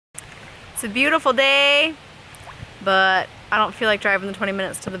It's a beautiful day, but I don't feel like driving the 20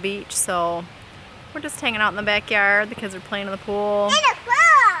 minutes to the beach, so we're just hanging out in the backyard. The kids are playing in the pool. In the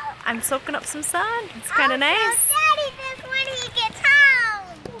pool! I'm soaking up some sun. It's kind of nice. So Daddy, this when he gets home.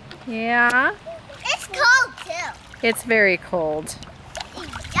 Yeah. It's cold too. It's very cold.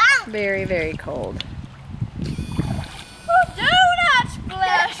 It's Very, very cold. Oh, do not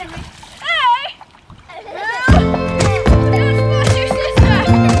splash me. Hey! Don't splash your sister.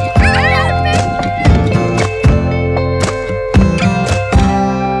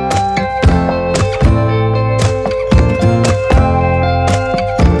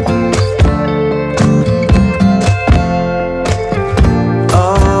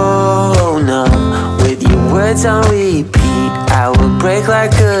 Oh no, with your words on repeat, I will break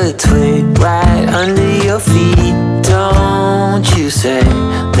like a twig right under your feet. Don't you say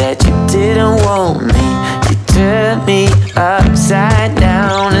that you didn't want me. You turned me upside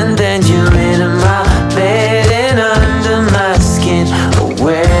down and then you're in my bed and under my skin. Oh,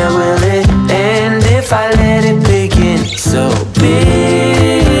 where will it end if I let it begin? So bittersweet,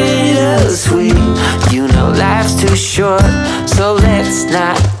 you know life's too short, so let's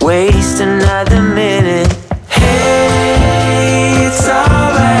not waste another minute. Hey, it's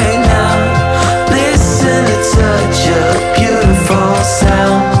alright now. Listen to such a beautiful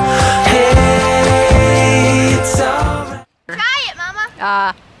sound. Hey, it's alright. Try it, Mama.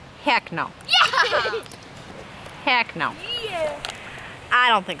 Heck no. Yeah. Heck no. Yeah. I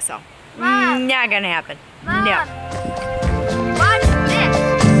don't think so. Mom. Not gonna happen. Mom. No. Watch this.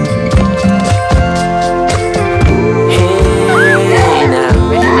 Hey, now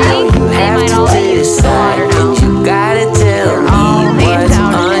you have to decide, and you gotta tell me what's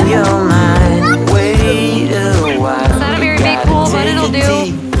on your mind. Wait a while. It's not a very big pool, but it'll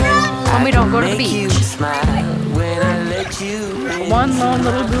do when we don't go to the Make you beach. smile when I let you in. One lone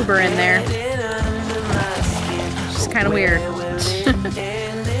little goober in there. It's kind of weird.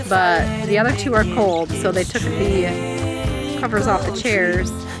 But the other two are cold, so they took the covers off the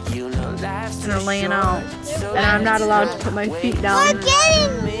chairs and are laying out. And I'm not allowed to put my feet down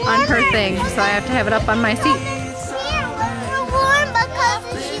on her thing, so I have to have it up on my seat. Yeah, we're warm because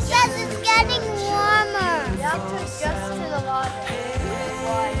she says it's getting warmer. Just to the water.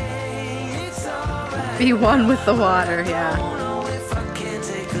 Be one with the water, yeah.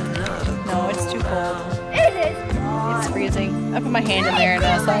 No, it's too cold. It is. It's freezing. I put my hand in there and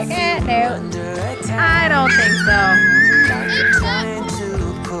I was like, no. I don't think so.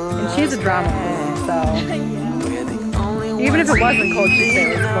 And she's a drama queen, so even if it wasn't cold, she'd say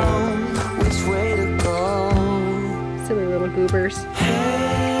it was cold. Silly little goobers.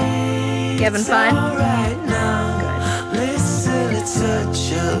 You having fun? Listen, it's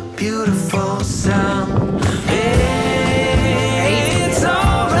such a beautiful sound. Hey, it's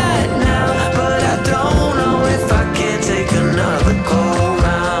alright now, but I don't know if I can take another go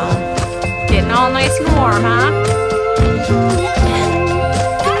round. Getting all nice and warm, huh?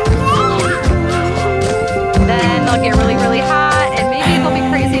 Then they'll get really, really hot, and maybe they'll be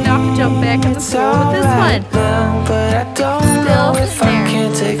crazy enough to jump back in the pool with this one. Now, but I don't know if I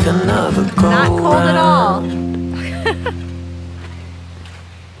can take another go Not cold at all.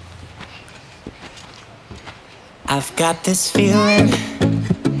 I've got this feeling,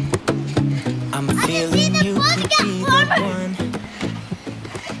 I'm feeling you could be the one.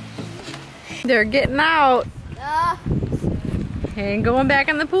 They're getting out and going back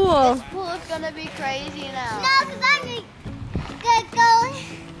in the pool. This pool is gonna be crazy now. No, because I'm gonna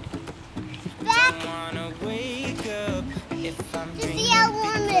go back to see how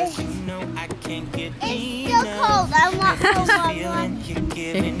warm it is. It's still cold. I want cold water.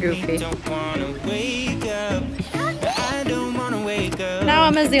 Goofy. Now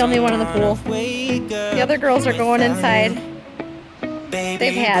Emma's the only one in the pool. The other girls are going inside.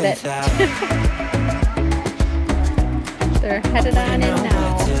 They've had it. They're headed on in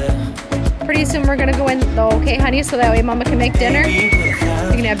now. Pretty soon we're gonna go in though, okay honey? So that way Mama can make dinner. We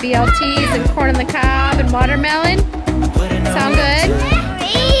can have BLTs and corn on the cob and watermelon. Sound good?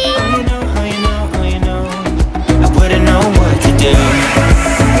 I wouldn't know what to do.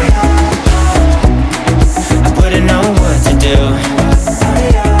 I wouldn't know what to do.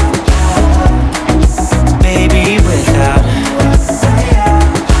 Baby, without,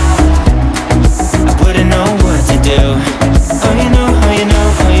 I wouldn't know what to do. Oh, you know, oh, you know,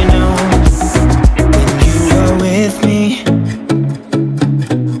 oh, you know. When you are with me,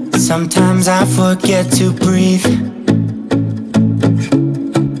 sometimes I forget to breathe.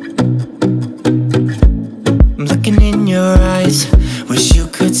 I'm looking in your eyes, wish you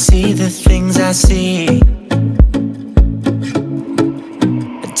could see the things I see.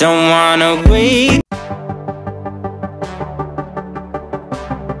 don't wanna wait.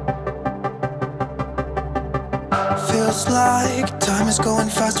 Feels like time is going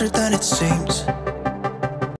faster than it seems.